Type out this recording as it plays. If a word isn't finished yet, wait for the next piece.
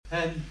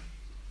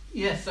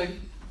Yeah. So,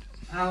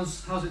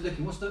 how's it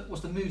looking? What's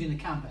the mood in the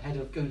camp ahead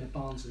of going to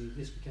Barnsley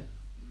this weekend?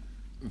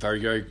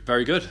 Very,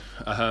 very good.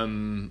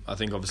 I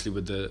think obviously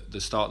with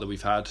the start that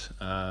we've had,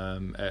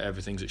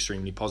 everything's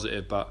extremely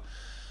positive. But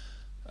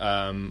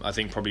I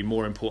think probably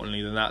more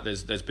importantly than that,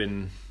 there's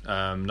been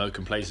no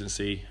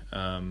complacency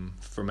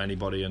from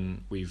anybody,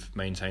 and we've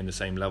maintained the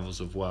same levels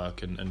of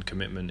work and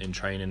commitment in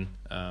training,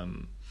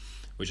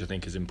 which I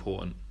think is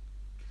important.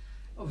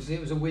 Obviously,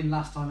 it was a win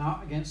last time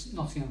out against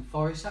Nottingham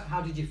Forest.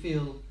 How did you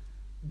feel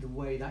the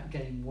way that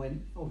game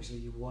went? Obviously,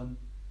 you won.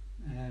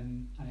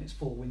 And it's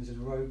 4 wins in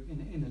a row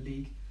in the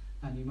league,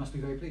 and you must be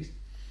very pleased.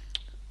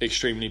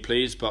 Extremely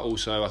pleased, but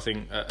also I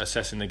think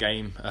assessing the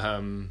game,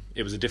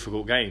 it was a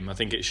difficult game. I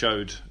think it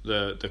showed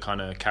the kind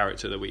of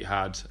character that we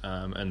had,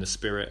 and the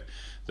spirit,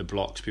 the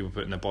blocks, people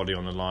putting their body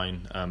on the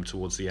line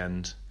towards the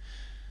end.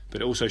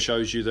 But it also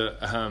shows you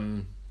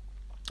that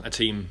a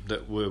team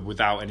that were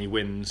without any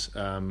wins,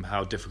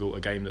 how difficult a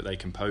game that they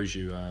can pose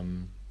you.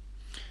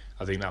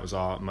 I think that was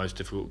our most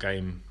difficult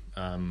game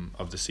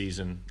of the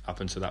season up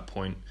until that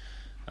point.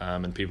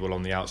 And people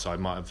on the outside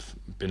might have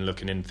been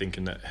looking in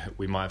thinking that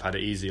we might have had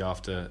it easy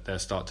after their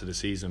start to the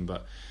season,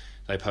 but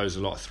they posed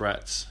a lot of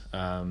threats.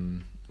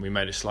 We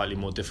made it slightly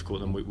more difficult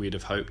than we'd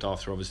have hoped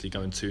after obviously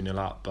going 2-0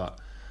 up, but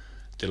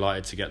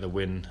delighted to get the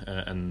win,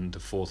 and the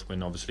 4th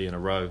win obviously in a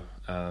row,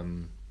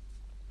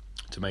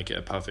 to make it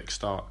a perfect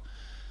start.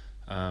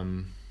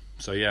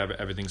 So yeah,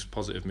 everything's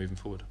positive moving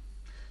forward.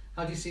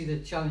 How do you see the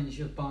challenge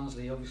of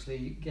Barnsley?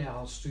 Obviously,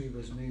 Gerhard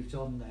Struber's moved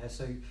on there,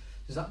 so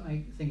does that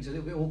make things a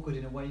little bit awkward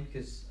in a way?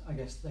 Because I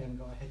guess they haven't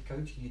got a head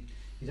coach, and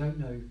you don't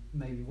know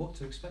maybe what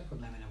to expect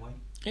from them in a way.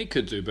 It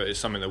could do, but it's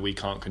something that we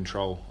can't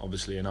control,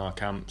 obviously, in our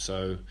camp.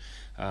 So,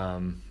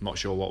 not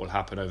sure what will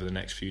happen over the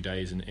next few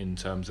days in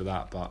terms of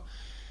that. But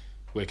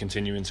we're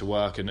continuing to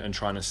work and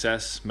try and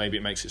assess. Maybe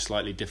it makes it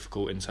slightly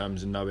difficult in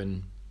terms of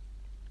knowing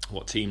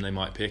what team they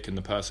might pick and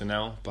the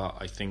personnel. But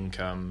I think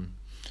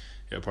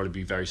it'll probably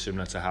be very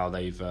similar to how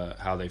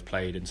they've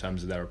played in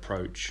terms of their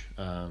approach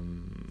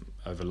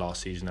over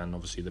last season and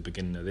obviously the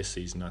beginning of this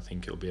season. I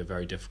think it'll be a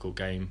very difficult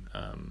game.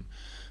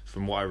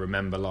 From what I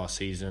remember last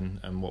season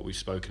and what we've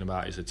spoken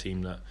about, is a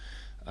team that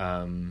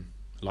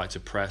like to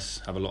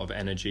press, have a lot of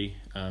energy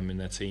in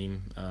their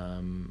team,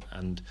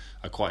 and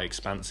are quite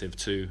expansive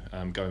too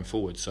going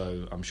forward.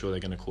 So I'm sure they're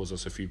going to cause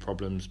us a few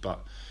problems, but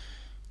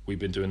we've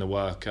been doing the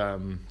work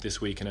this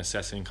week and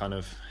assessing kind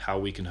of how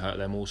we can hurt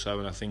them also,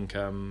 and I think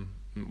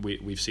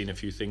we've seen a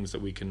few things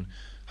that we can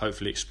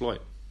hopefully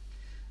exploit.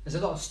 There's a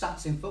lot of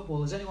stats in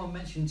football. Has anyone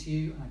mentioned to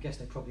you, and I guess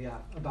they probably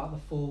have, about the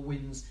 4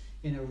 wins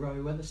in a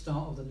row at the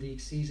start of the league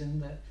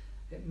season, that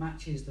it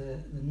matches the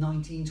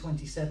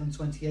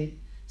 1927-28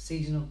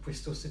 season of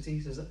Bristol City?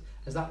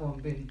 Has that one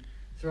been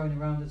thrown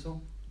around at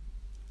all?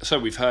 So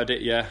we've heard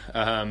it, yeah.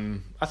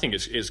 I think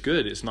it's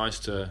good. It's nice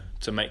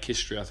to make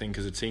history, I think,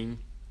 as a team.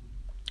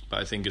 But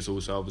I think it's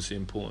also obviously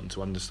important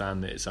to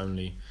understand that it's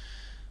only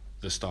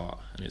the start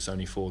and it's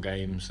only 4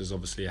 games. There's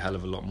obviously a hell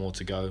of a lot more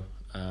to go.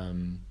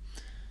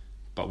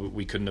 But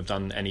we couldn't have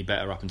done any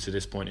better up until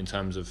this point in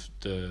terms of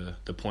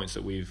the points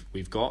that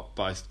we've got.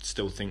 But I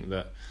still think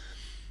that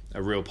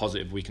a real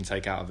positive we can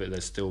take out of it,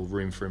 there's still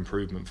room for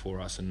improvement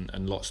for us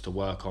and lots to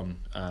work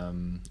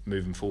on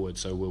moving forward.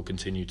 So we'll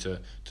continue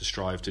to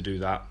strive to do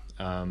that,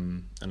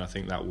 and I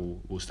think that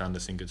will stand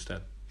us in good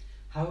stead.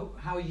 How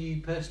are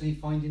you personally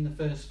finding the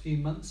first few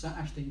months at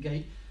Ashton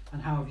Gate,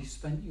 and how have you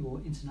spent your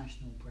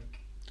international break?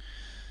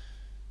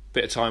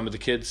 Bit of time with the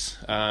kids,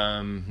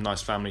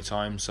 nice family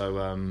time,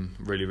 so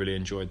really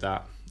enjoyed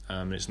that.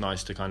 It's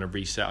nice to kind of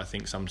reset, I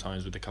think,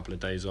 sometimes with a couple of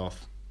days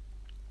off,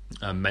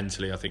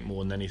 mentally, I think,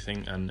 more than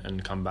anything,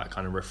 and come back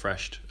kind of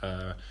refreshed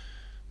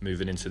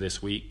moving into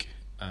this week.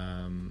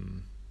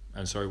 And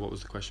sorry, what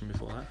was the question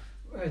before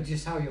that?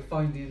 Just how you're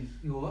finding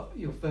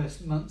your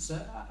first months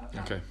at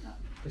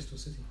Bristol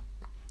City.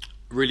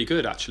 Really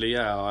good, actually,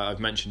 yeah. I've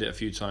mentioned it a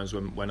few times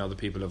when other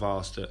people have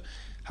asked. It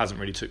hasn't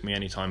really took me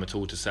any time at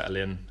all to settle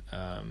in.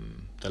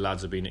 The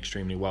lads have been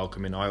extremely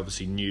welcoming. I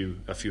obviously knew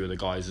a few of the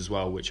guys as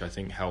well, which I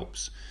think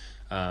helps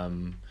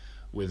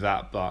with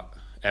that. But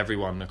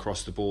everyone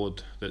across the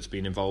board that's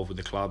been involved with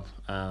the club,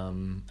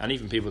 and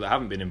even people that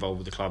haven't been involved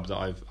with the club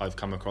that I've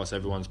come across,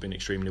 everyone's been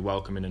extremely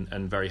welcoming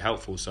and very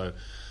helpful. So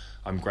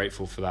I'm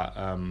grateful for that,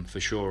 for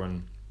sure.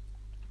 And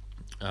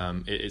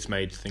it's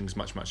made things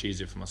much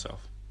easier for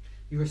myself.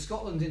 You were a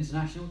Scotland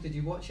international. Did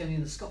you watch any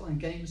of the Scotland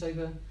games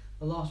over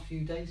the last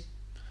few days?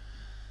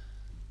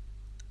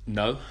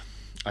 No,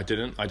 I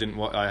didn't.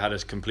 I had a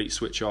complete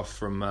switch off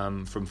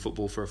from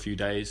football for a few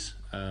days,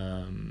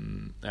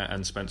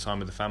 and spent time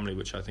with the family,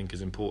 which I think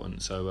is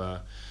important.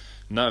 So,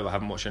 no, I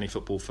haven't watched any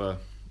football for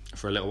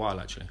a little while,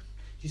 actually. Do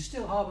you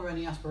still harbour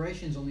any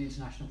aspirations on the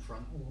international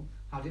front, or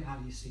how do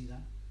you see that?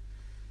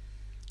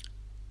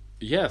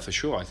 Yeah, for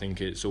sure. I think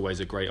it's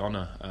always a great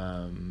honour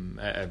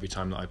every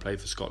time that I play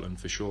for Scotland,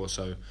 for sure.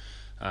 So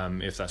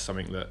if that's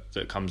something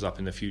that comes up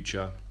in the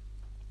future,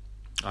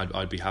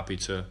 I'd be happy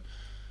to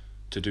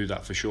do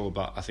that for sure.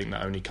 But I think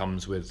that only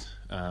comes with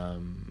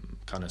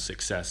kind of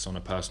success on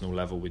a personal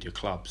level with your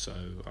club. So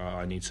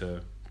I need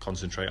to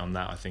concentrate on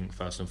that, I think,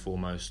 first and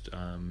foremost,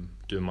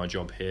 doing my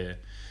job here,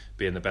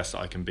 being the best that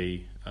I can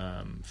be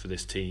for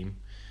this team.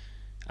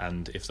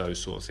 And if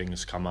those sort of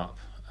things come up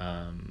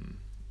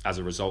as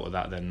a result of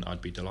that, then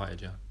I'd be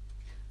delighted, yeah.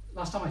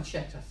 Last time I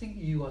checked, I think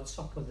you are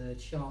top of the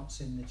charts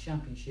in the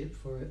Championship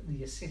for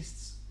the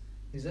assists.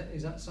 Is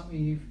that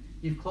something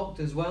you've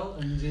clocked as well?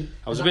 And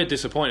I was a bit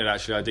disappointed,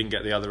 actually. I didn't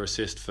get the other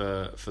assist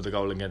for the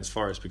goal against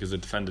Forest because the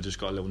defender just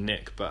got a little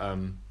nick. But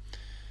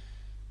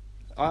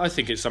I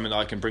think it's something that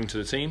I can bring to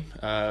the team.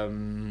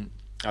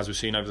 As we've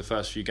seen over the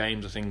first few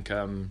games, I think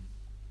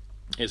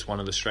it's one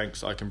of the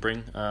strengths I can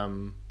bring.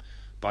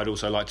 But I'd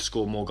also like to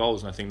score more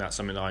goals, and I think that's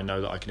something that I know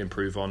that I can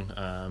improve on.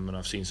 And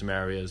I've seen some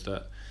areas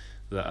that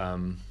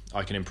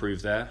I can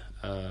improve there.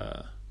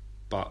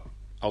 But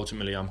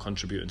ultimately, I'm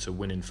contributing to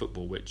winning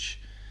football, which,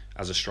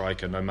 as a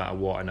striker, no matter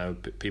what, I know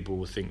people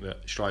will think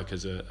that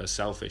strikers are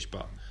selfish,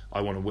 but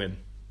I want to win.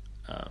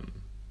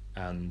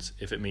 And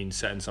if it means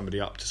setting somebody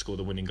up to score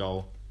the winning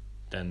goal,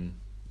 then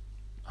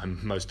I'm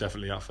most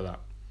definitely up for that.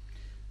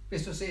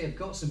 Bristol City have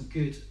got some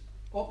good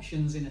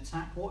options in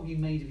attack. What have you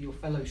made of your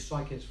fellow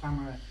strikers,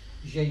 Famara,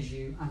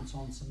 Jeju,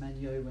 Anton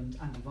Semenyo and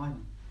Andy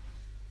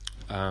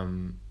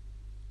Weimann?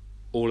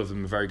 All of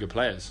them are very good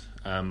players.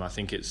 I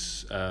think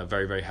it's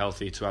very, very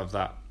healthy to have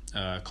that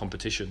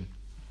competition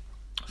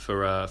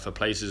for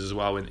places as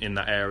well in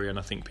that area, and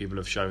I think people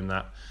have shown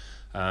that,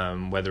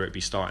 whether it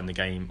be starting the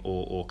game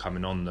or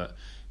coming on, that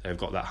they've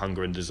got that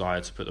hunger and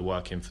desire to put the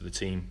work in for the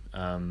team,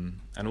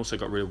 and also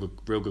got real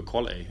good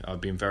quality.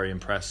 I've been very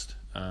impressed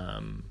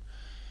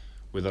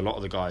with a lot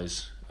of the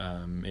guys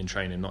in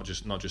training, not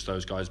just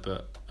those guys,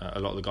 but a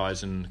lot of the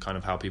guys and kind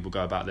of how people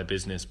go about their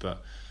business.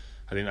 But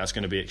I think that's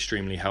going to be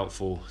extremely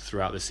helpful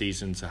throughout the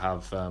season to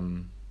have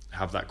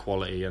that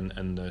quality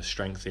and the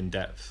strength in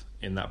depth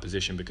in that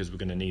position, because we're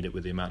going to need it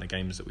with the amount of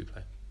games that we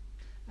play.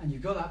 And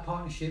you've got that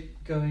partnership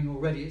going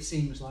already, it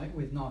seems like,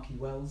 with Naki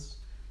Wells.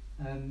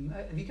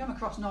 Have you come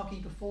across Naki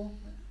before?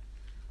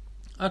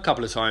 A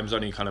couple of times,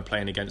 only kind of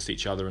playing against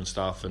each other and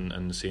stuff,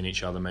 and seeing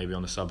each other maybe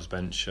on the subs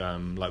bench,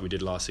 like we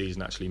did last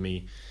season. Actually,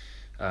 me,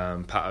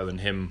 Pato and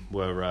him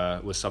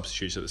were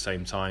substitutes at the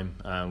same time.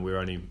 We were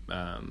only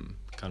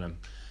kind of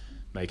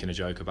making a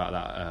joke about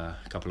that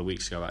a couple of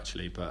weeks ago,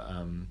 actually. But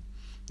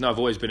no, I've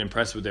always been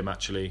impressed with him,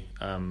 actually,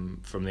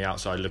 from the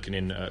outside looking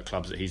in at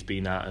clubs that he's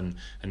been at,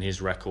 and his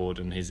record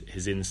and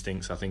his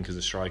instincts, I think, as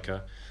a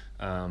striker.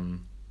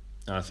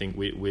 And I think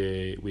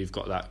we've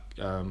got that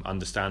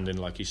understanding,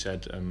 like you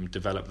said,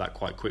 developed that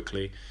quite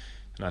quickly.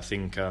 And I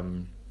think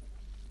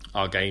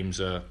our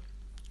games are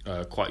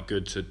quite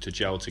good to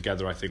gel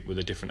together, I think, with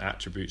the different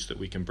attributes that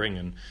we can bring.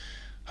 And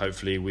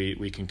hopefully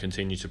we can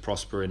continue to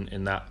prosper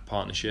in that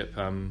partnership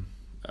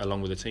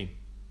along with the team.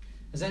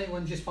 Has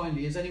anyone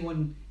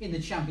in the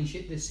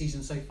Championship this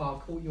season so far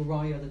caught your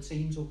eye, other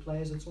teams or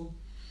players at all?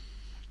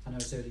 I know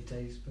it's early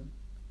days, but...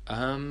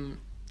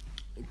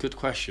 Good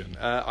question.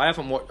 I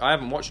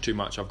haven't watched too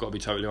much, I've got to be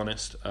totally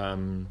honest.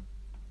 I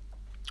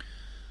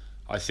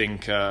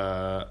think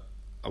I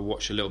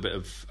watched a little bit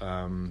of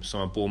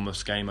some of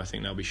Bournemouth's game. I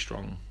think they'll be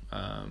strong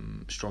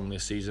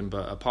this season.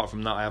 But apart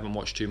from that, I haven't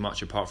watched too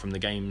much, apart from the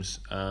games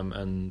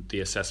and the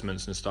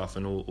assessments and stuff,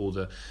 and all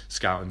the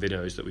scouting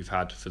videos that we've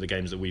had for the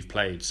games that we've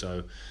played.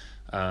 So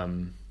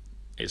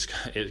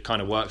it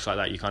kind of works like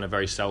that. You're kind of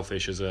very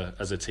selfish as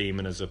a team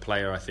and as a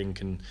player, I think,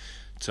 in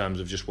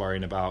terms of just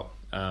worrying about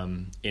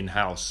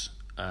in-house.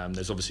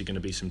 There's obviously going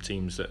to be some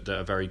teams that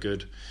are very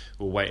good.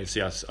 We'll wait and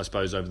see. I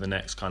suppose over the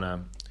next kind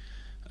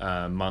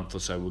of month or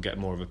so, we'll get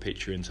more of a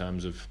picture in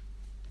terms of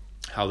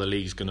how the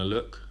league's going to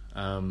look.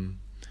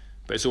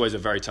 But it's always a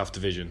very tough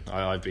division.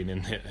 I've been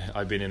in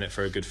it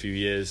for a good few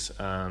years,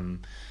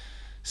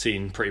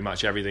 seen pretty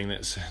much everything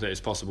that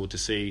is possible to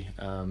see,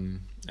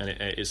 and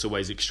it's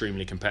always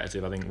extremely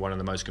competitive. I think one of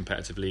the most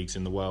competitive leagues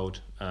in the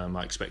world.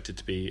 I expect it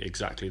to be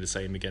exactly the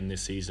same again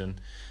this season.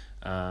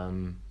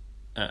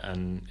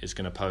 And it's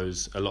going to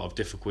pose a lot of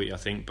difficulty, I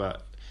think,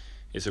 but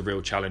it's a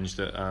real challenge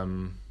that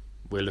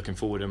we're looking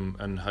forward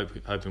and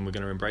hoping we're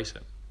going to embrace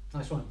it.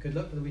 Nice one. Good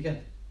luck for the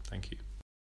weekend. Thank you.